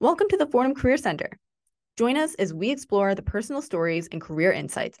Welcome to the Fordham Career Center. Join us as we explore the personal stories and career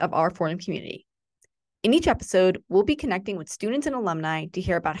insights of our Fordham community. In each episode, we'll be connecting with students and alumni to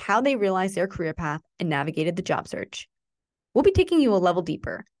hear about how they realized their career path and navigated the job search. We'll be taking you a level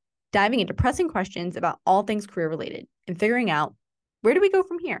deeper, diving into pressing questions about all things career related and figuring out, where do we go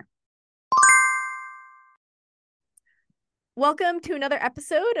from here? Welcome to another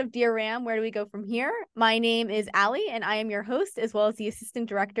episode of Dear Ram, Where Do We Go From Here? My name is Allie, and I am your host, as well as the Assistant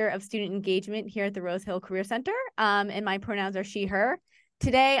Director of Student Engagement here at the Rose Hill Career Center, and my pronouns are she, her.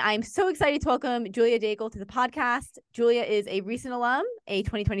 Today, I'm so excited to welcome Julia Daigle to the podcast. Julia is a recent alum, a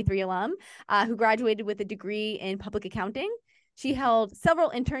 2023 alum, who graduated with a degree in public accounting. She held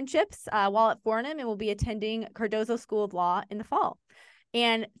several internships while at Fordham and will be attending Cardozo School of Law in the fall.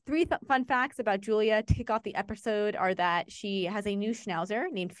 And three fun facts about Julia to kick off the episode are that she has a new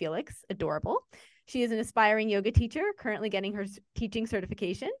schnauzer named Felix, adorable. She is an aspiring yoga teacher, currently getting her teaching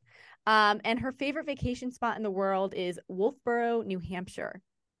certification. And her favorite vacation spot in the world is Wolfboro, New Hampshire.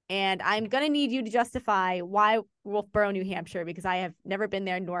 And I'm going to need you to justify why Wolfboro, New Hampshire, because I have never been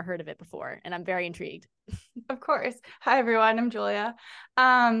there nor heard of it before. And I'm very intrigued. Of course. Hi, everyone. I'm Julia.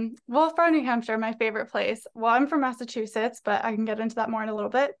 Wolfboro, New Hampshire, my favorite place. Well, I'm from Massachusetts, but I can get into that more in a little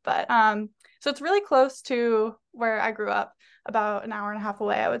bit. But so it's really close to where I grew up, about an hour and a half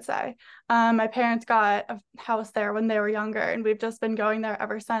away, I would say. My parents got a house there when they were younger, and we've just been going there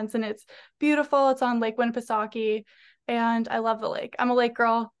ever since. And it's beautiful. It's on Lake Winnipesaukee, and I love the lake. I'm a lake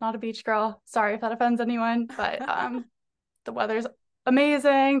girl, not a beach girl. Sorry if that offends anyone, but the weather's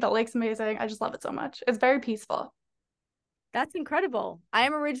amazing. The lake's amazing. I just love it so much. It's very peaceful. That's incredible. I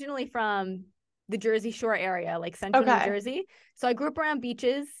am originally from the Jersey Shore area, like central New Jersey. So I grew up around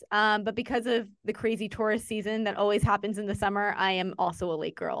beaches, but because of the crazy tourist season that always happens in the summer, I am also a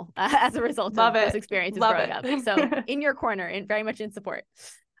lake girl as a result of those experiences growing up. So in your corner and very much in support.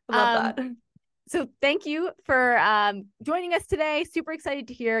 Love that. So thank you for joining us today. Super excited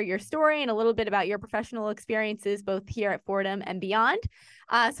to hear your story and a little bit about your professional experiences, both here at Fordham and beyond.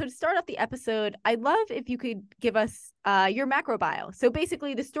 So to start off the episode, I'd love if you could give us your macro bio. So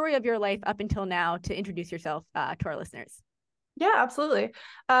basically the story of your life up until now, to introduce yourself to our listeners. Yeah, absolutely.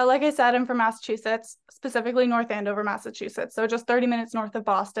 Like I said, I'm from Massachusetts, specifically North Andover, Massachusetts. So just 30 minutes north of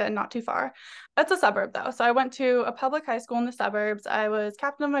Boston, not too far. It's a suburb though. So I went to a public high school in the suburbs. I was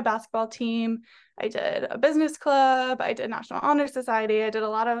captain of my basketball team. I did a business club. I did National Honor Society. I did a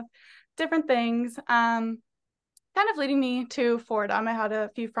lot of different things, kind of leading me to Fordham. I had a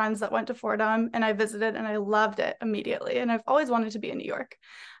few friends that went to Fordham and I visited and I loved it immediately. And I've always wanted to be in New York.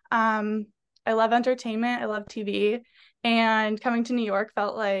 I love entertainment. I love TV. And coming to New York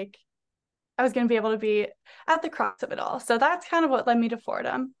felt like I was going to be able to be at the crux of it all. So that's kind of what led me to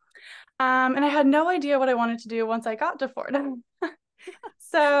Fordham. And I had no idea what I wanted to do once I got to Fordham.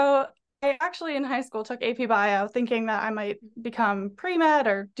 So I actually in high school took AP Bio thinking that I might become pre-med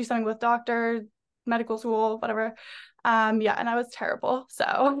or do something with doctor, medical school, whatever. And I was terrible.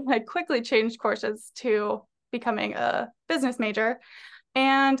 So I quickly changed courses to becoming a business major.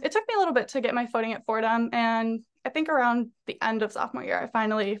 And it took me a little bit to get my footing at Fordham. And I think around the end of sophomore year, I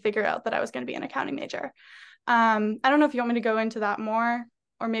finally figured out that I was going to be an accounting major. I don't know if you want me to go into that more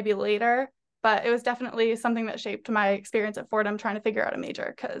or maybe later, but it was definitely something that shaped my experience at Fordham trying to figure out a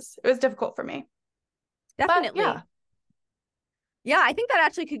major because it was difficult for me. Definitely. Yeah, I think that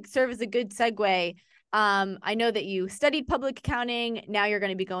actually could serve as a good segue. I know that you studied public accounting. Now you're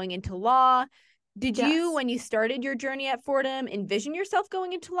going to be going into law. Did you, when you started your journey at Fordham, envision yourself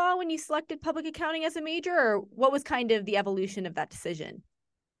going into law when you selected public accounting as a major, or what was kind of the evolution of that decision?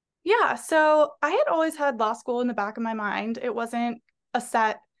 Yeah, so I had always had law school in the back of my mind. It wasn't a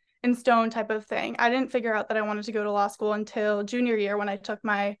set in stone type of thing. I didn't figure out that I wanted to go to law school until junior year when I took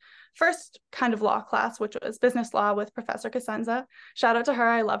my first kind of law class, which was business law with Professor Cosenza. Shout out to her.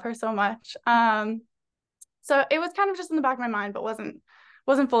 I love her so much. So it was kind of just in the back of my mind, but wasn't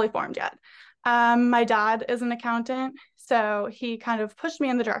fully formed yet. My dad is an accountant, so he kind of pushed me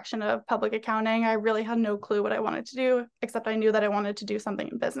in the direction of public accounting. I really had no clue what I wanted to do, except I knew that I wanted to do something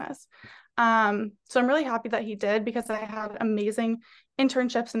in business. So I'm really happy that he did because I had amazing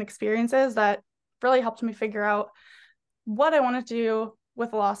internships and experiences that really helped me figure out what I wanted to do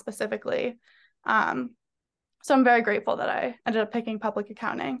with law specifically. So I'm very grateful that I ended up picking public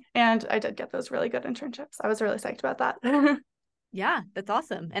accounting, and I did get those really good internships. I was really psyched about that. Yeah, that's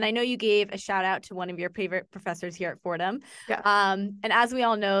awesome. And I know you gave a shout out to one of your favorite professors here at Fordham. Yeah. And as we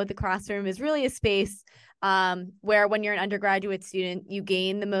all know, the classroom is really a space where when you're an undergraduate student, you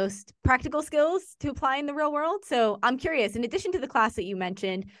gain the most practical skills to apply in the real world. So I'm curious, in addition to the class that you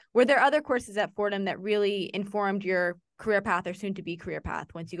mentioned, were there other courses at Fordham that really informed your career path or soon to be career path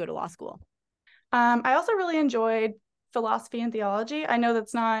once you go to law school? I also really enjoyed philosophy and theology. I know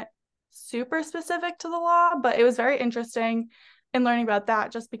that's not super specific to the law, but it was very interesting in learning about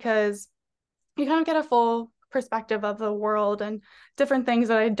that just because you kind of get a full perspective of the world and different things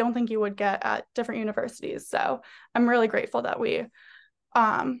that I don't think you would get at different universities. So I'm really grateful that we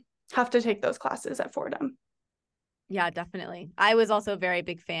have to take those classes at Fordham. Yeah, definitely. I was also a very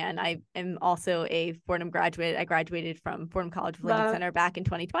big fan. I am also a Fordham graduate. I graduated from Fordham College of Lincoln Love. Center back in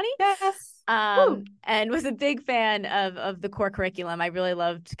 2020. Yes. Woo. And was a big fan of the core curriculum. I really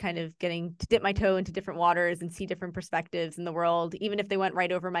loved kind of getting to dip my toe into different waters and see different perspectives in the world, even if they went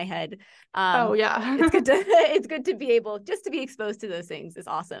right over my head. Oh yeah. It's good to it's good to be able just to be exposed to those things is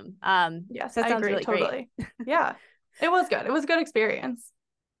awesome. Yes, So that I sounds agree really great. totally. Yeah. It was good. It was a good experience.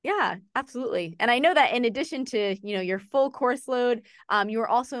 Yeah, absolutely. And I know that in addition to, your full course load, you were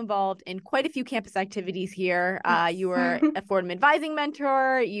also involved in quite a few campus activities here. Yes. You were a Fordham Advising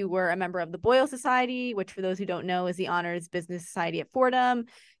Mentor. You were a member of the Boyle Society, which for those who don't know is the honors business society at Fordham.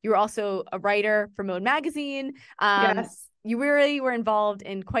 You were also a writer for Mode Magazine. Yes. You really were involved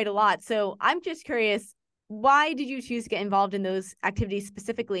in quite a lot. So I'm just curious, why did you choose to get involved in those activities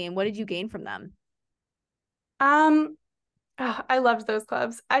specifically, and what did you gain from them? Oh, I loved those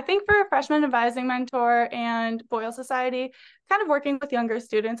clubs. I think for a freshman advising mentor and Boyle Society, kind of working with younger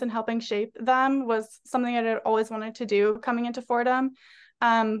students and helping shape them was something I had always wanted to do coming into Fordham.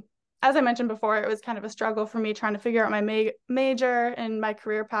 As I mentioned before, it was kind of a struggle for me trying to figure out my major and my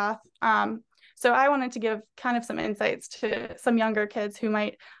career path. So I wanted to give kind of some insights to some younger kids who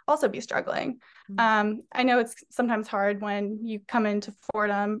might also be struggling. I know it's sometimes hard when you come into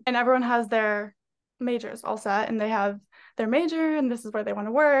Fordham and everyone has their majors all set and they have their major and this is where they want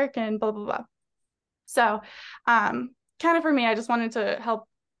to work and blah, blah, blah. So kind of for me, I just wanted to help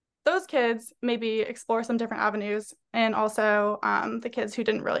those kids maybe explore some different avenues and also the kids who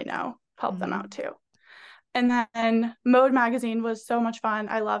didn't really know, help them out too. And then Mode Magazine was so much fun.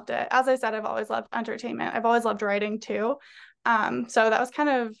 I loved it. As I said, I've always loved entertainment. I've always loved writing too. So that was kind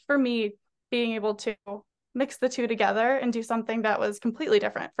of, for me, being able to mix the two together and do something that was completely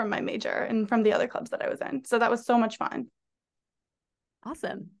different from my major and from the other clubs that I was in. So that was so much fun.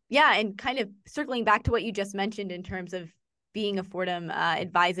 Awesome. Yeah. And kind of circling back to what you just mentioned in terms of being a Fordham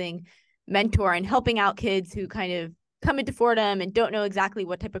advising mentor and helping out kids who kind of come into Fordham and don't know exactly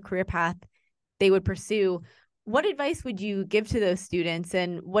what type of career path they would pursue. What advice would you give to those students,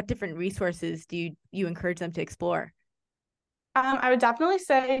 and what different resources do you encourage them to explore? I would definitely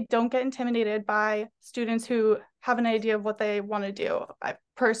say don't get intimidated by students who have an idea of what they want to do. I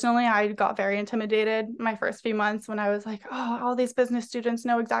got very intimidated my first few months when I was like, oh, all these business students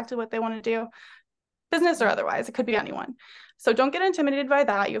know exactly what they want to do, business or otherwise. It could be anyone. So don't get intimidated by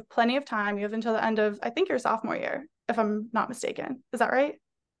that. You have plenty of time. You have until the end of, I think, your sophomore year, if I'm not mistaken. Is that right?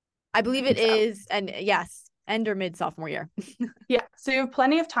 I believe it is. And yes, end or mid sophomore year. Yeah. So you have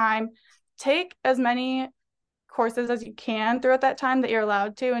plenty of time. Take as many courses as you can throughout that time that you're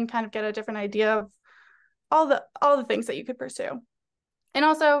allowed to and kind of get a different idea of all the things that you could pursue. And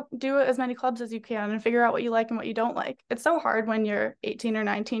also do as many clubs as you can and figure out what you like and what you don't like. It's so hard when you're 18 or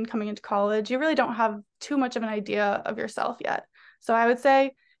 19 coming into college. You really don't have too much of an idea of yourself yet. So I would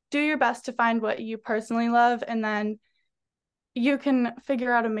say do your best to find what you personally love, and then you can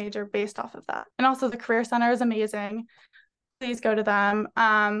figure out a major based off of that. And also the Career Center is amazing. Please go to them.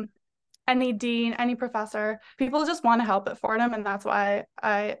 Any dean, any professor, people just want to help at Fordham. And that's why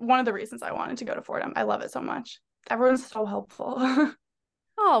one of the reasons I wanted to go to Fordham. I love it so much. Everyone's so helpful.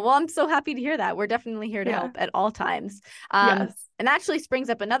 Oh, well, I'm so happy to hear that. We're definitely here to help at all times. Yes. And that actually springs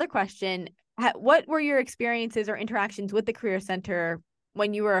up another question. What were your experiences or interactions with the Career Center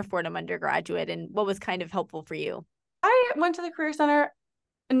when you were a Fordham undergraduate, and what was kind of helpful for you? I went to the Career Center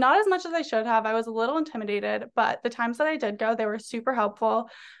not as much as I should have. I was a little intimidated, but the times that I did go, they were super helpful.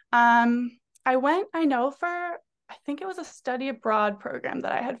 I went, I know, for, I think it was a study abroad program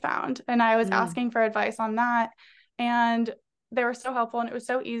that I had found, and I was asking for advice on that. And they were so helpful, and it was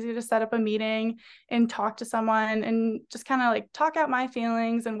so easy to set up a meeting and talk to someone and just kind of like talk out my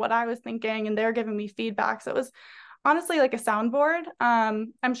feelings and what I was thinking. And they're giving me feedback. So it was honestly like a soundboard.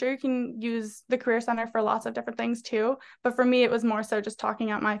 I'm sure you can use the Career Center for lots of different things too. But for me, it was more so just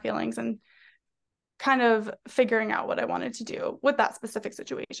talking out my feelings and kind of figuring out what I wanted to do with that specific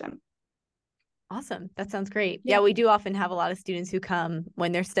situation. Awesome. That sounds great. Yeah, we do often have a lot of students who come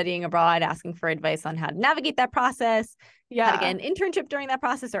when they're studying abroad asking for advice on how to navigate that process, how to get an internship during that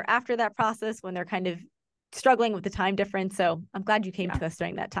process or after that process when they're kind of struggling with the time difference. So I'm glad you came to us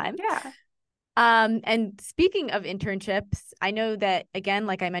during that time. Yeah. And speaking of internships, I know that, again,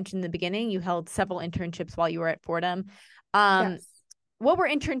 like I mentioned in the beginning, you held several internships while you were at Fordham. Um, Yes. what were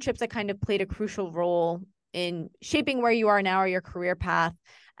internships that kind of played a crucial role in shaping where you are now or your career path?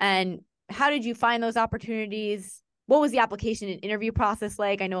 And how did you find those opportunities? What was the application and interview process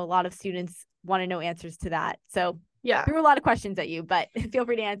like? I know a lot of students want to know answers to that. So Yeah, threw a lot of questions at you, but feel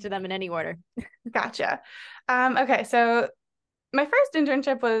free to answer them in any order. gotcha. Okay, so my first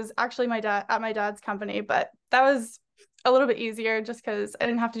internship was actually my dad's company, but that was a little bit easier just because I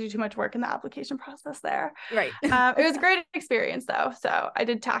didn't have to do too much work in the application process there. Right. It was a great experience though. So I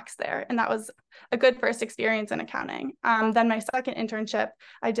did tax there, and that was a good first experience in accounting. Then my second internship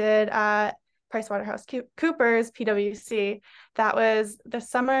I did at PricewaterhouseCoopers, PwC. That was the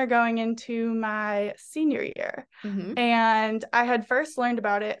summer going into my senior year. Mm-hmm. And I had first learned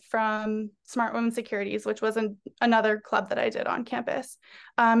about it from Smart Women Securities, which was another club that I did on campus.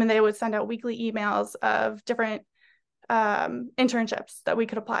 And they would send out weekly emails of different internships that we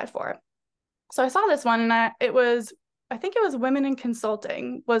could apply for. So I saw this one, and I think it was Women in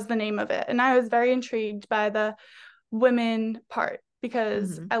Consulting was the name of it. And I was very intrigued by the women part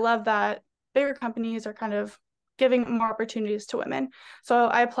because Mm-hmm. I love that bigger companies are kind of giving more opportunities to women. So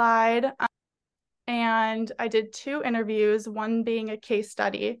I applied, and I did two interviews, one being a case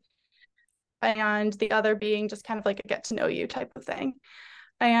study and the other being just kind of like a get to know you type of thing.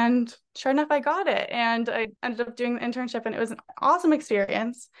 And sure enough, I got it. And I ended up doing the internship, and it was an awesome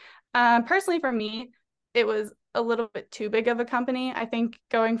experience. Personally, for me, it was a little bit too big of a company. I think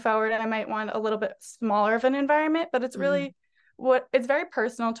going forward, I might want a little bit smaller of an environment, but it's very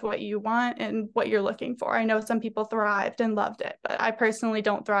personal to what you want and what you're looking for. I know some people thrived and loved it, but I personally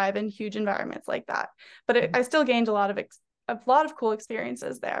don't thrive in huge environments like that. But I still gained a lot of cool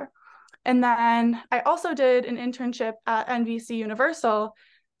experiences there. And then I also did an internship at NBC Universal,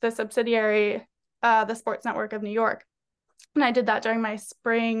 the subsidiary, the sports network of New York. And I did that during my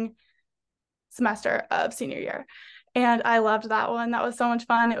spring semester of senior year. And I loved that one. That was so much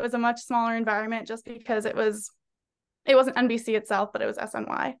fun. It was a much smaller environment just because it wasn't NBC itself, but it was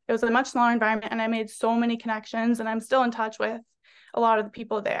SNY. It was a much smaller environment, and I made so many connections, and I'm still in touch with a lot of the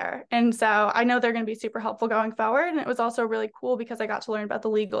people there. And so I know they're going to be super helpful going forward. And it was also really cool because I got to learn about the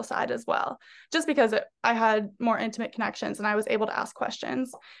legal side as well, just because I had more intimate connections and I was able to ask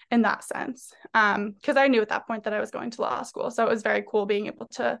questions in that sense. Because I knew at that point that I was going to law school. So it was very cool being able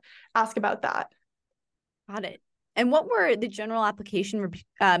to ask about that. Got it. And what were the general application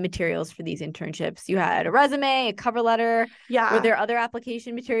materials for these internships? You had a resume, a cover letter. Were Yeah. there other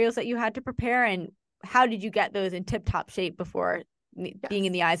application materials that you had to prepare? And how did you get those in tip-top shape before being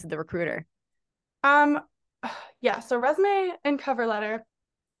in Yes. the eyes of the recruiter? Um, yeah. So resume and cover letter.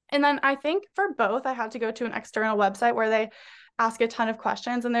 And then I think for both, I had to go to an external website where they ask a ton of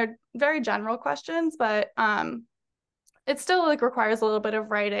questions, and they're very general questions, but it still like requires a little bit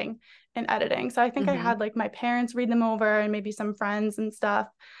of writing and editing. So I think I Mm-hmm. had like my parents read them over and maybe some friends and stuff.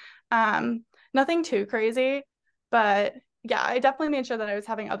 Um, Nothing too crazy, but yeah, I definitely made sure that I was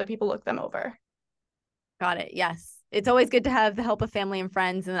having other people look them over. Got it. Yes. It's always good to have the help of family and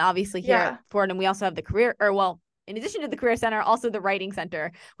friends. And obviously here at Yeah. Fordham, we also have the career, or well, in addition to the career center, also the writing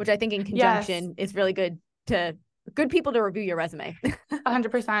center, which I think in Yes. conjunction is really good people to review your resume.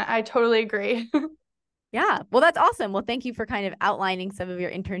 100%. I totally agree. Yeah. Well, that's awesome. Well, thank you for kind of outlining some of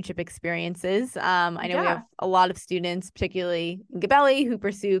your internship experiences. I know we have Yeah. a lot of students, particularly in Gabelli, who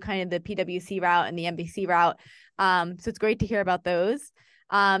pursue kind of the PwC route and the MBC route. So it's great to hear about those.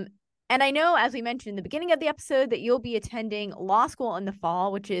 And I know, as we mentioned in the beginning of the episode, that you'll be attending law school in the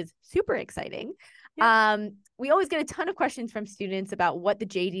fall, which is super exciting. Yep. We always get a ton of questions from students about what the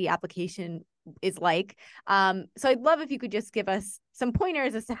JD application is like. So I'd love if you could just give us some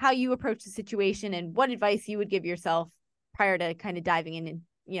pointers as to how you approach the situation and what advice you would give yourself prior to kind of diving in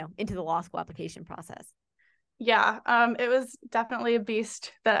and, into the law school application process. Yeah. It was definitely a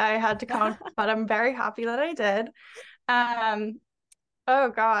beast that I had to count, but I'm very happy that I did. Um,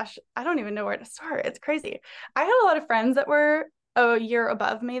 Oh gosh, I don't even know where to start. It's crazy. I had a lot of friends that were a year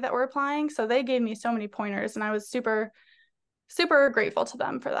above me that were applying, so they gave me so many pointers, and I was super, super grateful to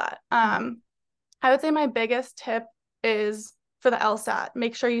them for that. I would say my biggest tip is for the LSAT.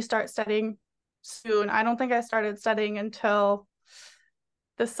 Make sure you start studying soon. I don't think I started studying until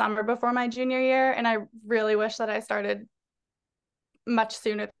the summer before my junior year, and I really wish that I started much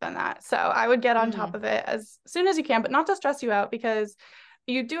sooner than that. So I would get on top Mm, of it as soon as you can, but not to stress you out because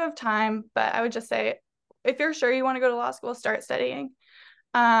you do have time. But I would just say, if you're sure you want to go to law school, start studying.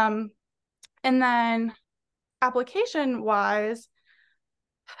 Um, and then application wise,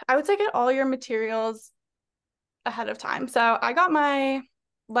 I would say get all your materials ahead of time. So I got my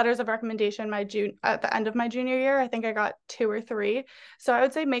letters of recommendation at the end of my junior year. I think I got 2 or 3. So I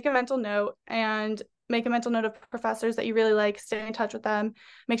would say make a mental note and make a mental note of professors that you really like, stay in touch with them,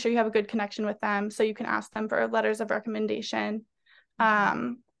 make sure you have a good connection with them so you can ask them for letters of recommendation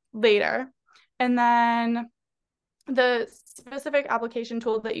later. And then the specific application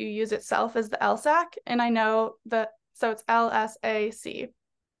tool that you use itself is the LSAC. And I know that, so it's LSAC.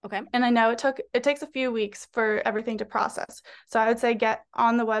 Okay. And I know it takes a few weeks for everything to process. So I would say get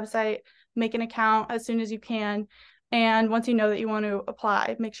on the website, make an account as soon as you can. And once you know that you want to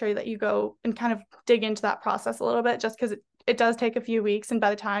apply, make sure that you go and kind of dig into that process a little bit, just because it does take a few weeks. And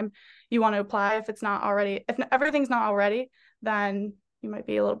by the time you want to apply, if everything's not already, then you might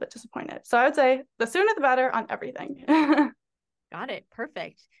be a little bit disappointed. So I would say the sooner the better on everything. Got it.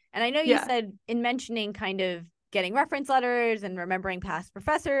 Perfect. And I know you Yeah. said in mentioning kind of getting reference letters and remembering past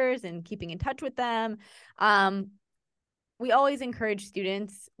professors and keeping in touch with them. We always encourage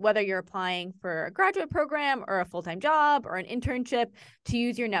students, whether you're applying for a graduate program or a full-time job or an internship, to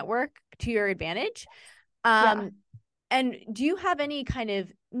use your network to your advantage. Yeah. And do you have any kind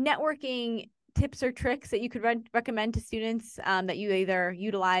of networking tips or tricks that you could recommend to students that you either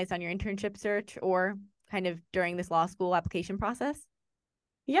utilize on your internship search or kind of during this law school application process?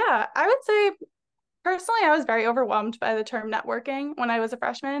 Yeah, I would say personally, I was very overwhelmed by the term networking when I was a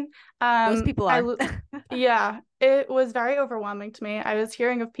freshman. Most people are. Yeah, it was very overwhelming to me. I was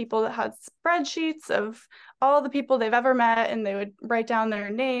hearing of people that had spreadsheets of all the people they've ever met, and they would write down their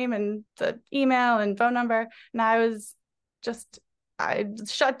name and the email and phone number. And I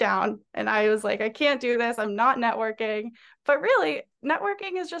shut down and I was like, I can't do this. I'm not networking. But really,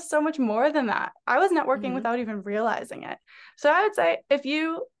 networking is just so much more than that. I was networking without even realizing it. So I would say if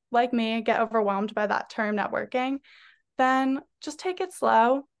you, like me, get overwhelmed by that term networking, then just take it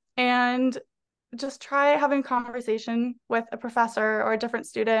slow and just try having a conversation with a professor or a different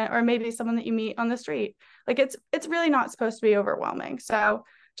student or maybe someone that you meet on the street. Like it's really not supposed to be overwhelming. So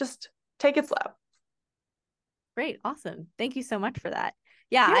just take it slow. Great. Awesome. Thank you so much for that.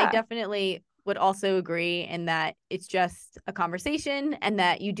 Yeah, I Yeah. definitely would also agree in that it's just a conversation and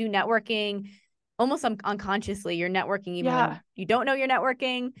that you do networking almost unconsciously. You're networking even Yeah. when you don't know you're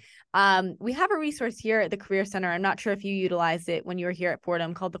networking. We have a resource here at the Career Center. I'm not sure if you utilized it when you were here at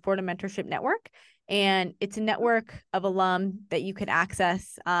Fordham, called the Fordham Mentorship Network. And it's a network of alum that you could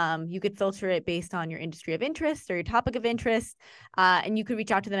access. You could filter it based on your industry of interest or your topic of interest. And you could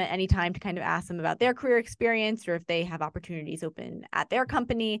reach out to them at any time to kind of ask them about their career experience or if they have opportunities open at their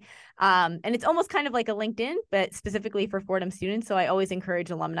company. And it's almost kind of like a LinkedIn, but specifically for Fordham students. So I always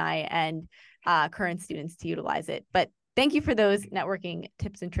encourage alumni and current students to utilize it. But thank you for those networking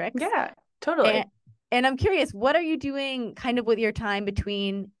tips and tricks. Yeah, totally. And I'm curious, what are you doing kind of with your time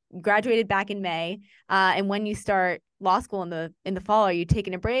between graduated back in May and when you start law school in the fall? Are you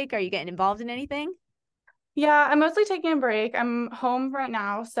taking a break? Are you getting involved in anything? Yeah, I'm mostly taking a break. I'm home right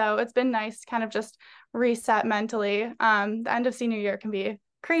now, so it's been nice to kind of just reset mentally. The end of senior year can be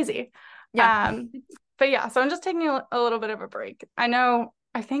crazy. Yeah. But yeah, so I'm just taking a little bit of a break.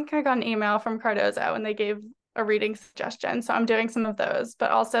 I think I got an email from Cardozo and they gave a reading suggestion, so I'm doing some of those.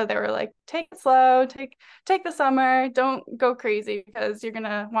 But also they were like, take it slow, take the summer, don't go crazy because you're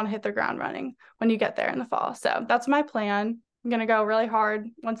gonna want to hit the ground running when you get there in the fall. So that's my plan. I'm gonna go really hard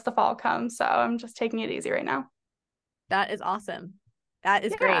once the fall comes, so I'm just taking it easy right now. That is awesome. That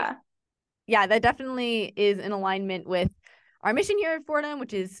is great. Yeah. Yeah, that definitely is in alignment with our mission here at Fordham,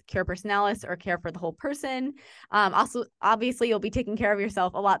 which is care personalis, or care for the whole person. Also, obviously, you'll be taking care of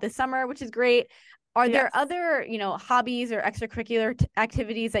yourself a lot this summer, which is great. Are there Yes. other, hobbies or extracurricular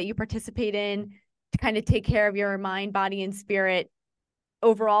activities that you participate in to kind of take care of your mind, body, and spirit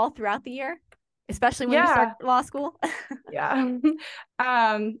overall throughout the year, especially when you start Yeah. law school? Yeah.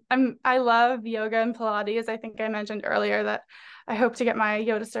 I love yoga and Pilates. I think I mentioned earlier that I hope to get my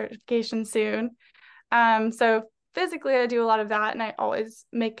yoga certification soon. So physically I do a lot of that and I always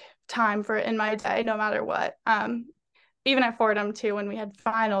make time for it in my day, no matter what. Even at Fordham too, when we had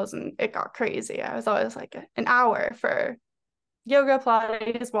finals and it got crazy, I was always like an hour for yoga,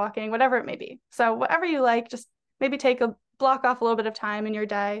 Pilates, walking, whatever it may be. So whatever you like, just maybe block off a little bit of time in your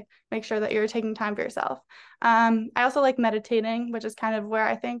day, make sure that you're taking time for yourself. I also like meditating, which is kind of where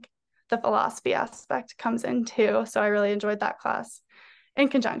I think the philosophy aspect comes in too. So I really enjoyed that class in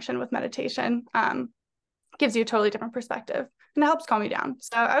conjunction with meditation. Gives you a totally different perspective and it helps calm you down.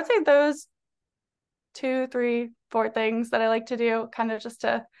 So I would say those 2, 3, 4 things that I like to do, kind of just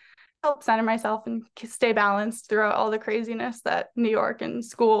to help center myself and stay balanced throughout all the craziness that New York and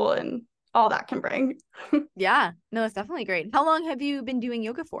school and all that can bring. Yeah, no, it's definitely great. How long have you been doing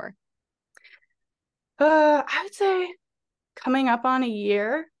yoga for? I would say coming up on a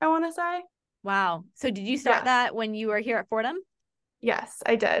year, I want to say. Wow. So did you start Yeah. that when you were here at Fordham? Yes,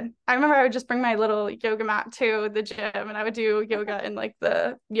 I did. I remember I would just bring my little yoga mat to the gym and I would do yoga in like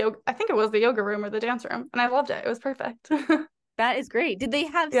the yoga, I think it was the yoga room or the dance room. And I loved it. It was perfect. That is great. Did they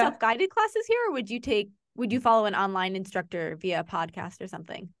have Yeah. self-guided classes here, or would you follow an online instructor via a podcast or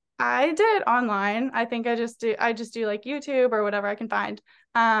something? I did online. I think I just do like YouTube or whatever I can find.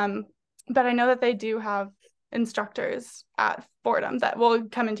 Um, but I know that they do have instructors at Fordham that will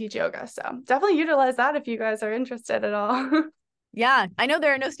come and teach yoga. So definitely utilize that if you guys are interested at all. Yeah, I know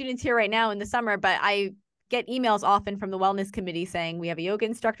there are no students here right now in the summer, but I get emails often from the wellness committee saying we have a yoga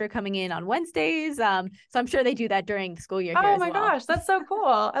instructor coming in on Wednesdays. So I'm sure they do that during the school year here Oh as my well. gosh, that's so cool.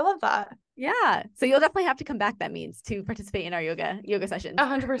 I love that. Yeah, so you'll definitely have to come back. That means to participate in our yoga sessions.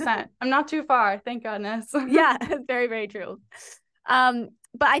 100%. I'm not too far, thank goodness. Yeah, very, very true.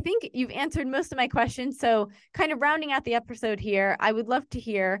 But I think you've answered most of my questions. So kind of rounding out the episode here, I would love to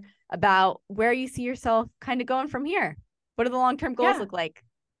hear about where you see yourself kind of going from here. What do the long-term goals Yeah. look like?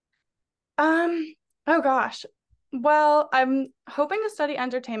 Um, oh gosh. Well, I'm hoping to study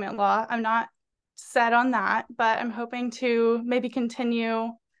entertainment law. I'm not set on that, but I'm hoping to maybe continue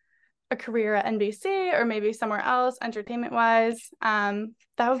a career at NBC or maybe somewhere else, entertainment wise.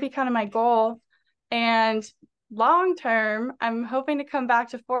 That would be kind of my goal. And long term, I'm hoping to come back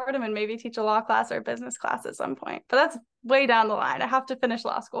to Fordham and maybe teach a law class or a business class at some point. But that's way down the line. I have to finish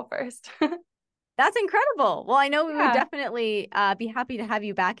law school first. That's incredible. Well, I know we would Yeah. definitely be happy to have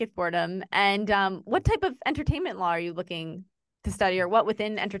you back at Fordham. And what type of entertainment law are you looking to study, or what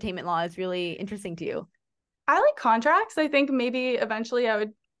within entertainment law is really interesting to you? I like contracts. I think maybe eventually I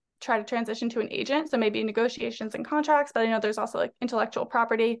would try to transition to an agent. So maybe negotiations and contracts, but I know there's also like intellectual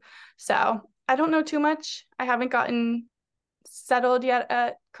property. So I don't know too much. I haven't gotten settled yet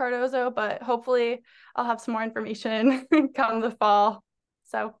at Cardozo, but hopefully I'll have some more information come the fall.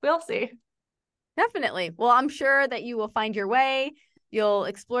 So we'll see. Definitely. Well, I'm sure that you will find your way. You'll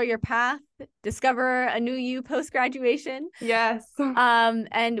explore your path, discover a new you post graduation. Yes.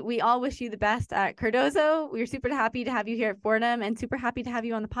 And we all wish you the best at Cardozo. We're super happy to have you here at Fordham and super happy to have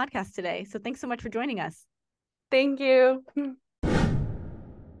you on the podcast today. So thanks so much for joining us. Thank you.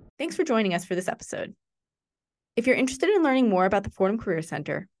 Thanks for joining us for this episode. If you're interested in learning more about the Fordham Career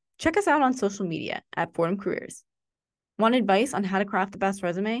Center, check us out on social media at Fordham Careers. Want advice on how to craft the best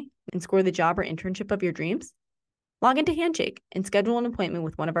resume and score the job or internship of your dreams? Log into Handshake and schedule an appointment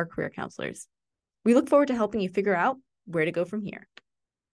with one of our career counselors. We look forward to helping you figure out where to go from here.